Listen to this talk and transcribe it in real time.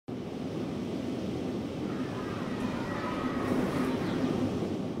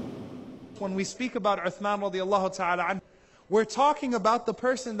when we speak about Uthman radiallahu ta'ala anhu, we're talking about the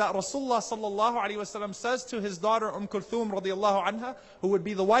person that Rasulullah sallallahu alaihi wasallam says to his daughter Kulthum radiallahu anha, who would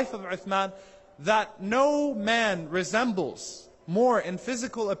be the wife of Uthman, that no man resembles more in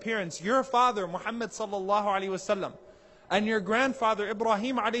physical appearance your father Muhammad sallallahu alaihi wasallam and your grandfather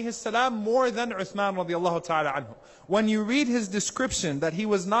Ibrahim alayhi salam more than Uthman radiallahu ta'ala anhu. When you read his description that he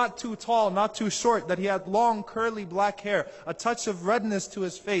was not too tall, not too short, that he had long curly black hair, a touch of redness to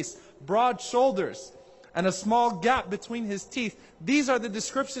his face, broad shoulders, and a small gap between his teeth, these are the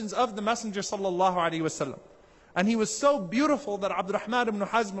descriptions of the Messenger sallallahu alaihi wasallam. And he was so beautiful that Abdurrahman ibn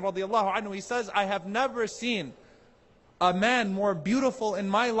Hazm radiallahu anhu, he says, I have never seen a man more beautiful in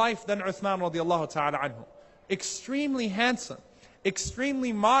my life than Uthman radiallahu ta'ala anhu. Extremely handsome,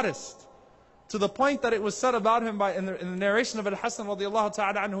 extremely modest, to the point that it was said about him in the narration of Al-Hasan radiallahu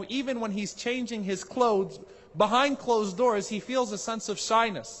ta'ala anhu, even when he's changing his clothes behind closed doors, he feels a sense of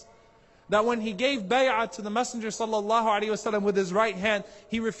shyness. That when he gave bay'ah to the Messenger sallallahu alaihi wasallam with his right hand,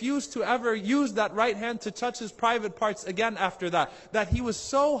 he refused to ever use that right hand to touch his private parts again after that. That he was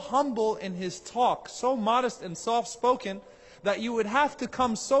so humble in his talk, so modest and soft-spoken, that you would have to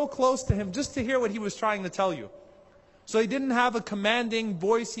come so close to him just to hear what he was trying to tell you. So he didn't have a commanding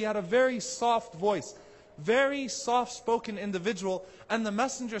voice, he had a very soft voice. Very soft-spoken individual. And the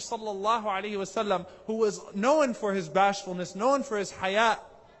Messenger sallallahu alaihi wasallam, who was known for his bashfulness, known for his haya,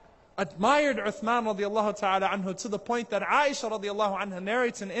 admired Uthman radiallahu ta'ala anhu to the point that Aisha radiallahu anha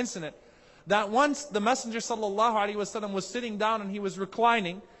narrates an incident that once the Messenger sallallahu alaihi wasallam was sitting down and he was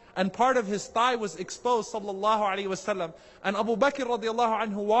reclining and part of his thigh was exposed sallallahu alaihi wasallam, and Abu Bakr radiallahu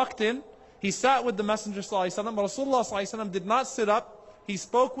anhu walked in, he sat with the Messenger sallallahu alaihi wasallam, Rasulullah sallallahu alaihi wasallam did not sit up, he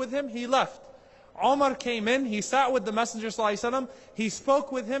spoke with him, he left. Omar came in, he sat with the Messenger sallallahu alaihi wasallam, he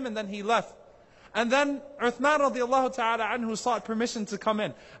spoke with him and then he left. And then Uthman radiallahu ta'ala anhu sought permission to come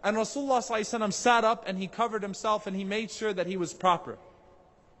in. And Rasulullah sallallahu alaihi wasallam sat up and he covered himself and he made sure that he was proper.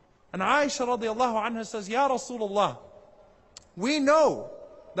 And Aisha radiallahu anha says, Ya Rasulullah, we know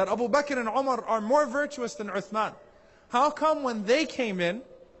that Abu Bakr and Umar are more virtuous than Uthman. How come when they came in,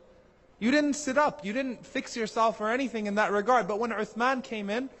 you didn't sit up, you didn't fix yourself or anything in that regard, but when Uthman came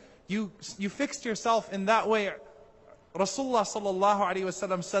in, you fixed yourself in that way? Rasulullah sallallahu alaihi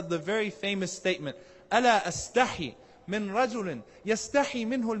wasallam said the very famous statement, ألا أستحي من رجل يستحي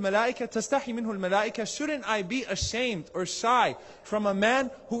منه الملائكة تستحي منه الملائكة. Shouldn't I be ashamed or shy from a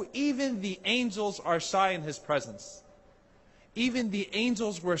man who even the angels are shy in his presence? Even the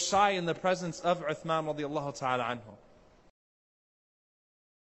angels were shy in the presence of Uthman radiallahu ta'ala anhu.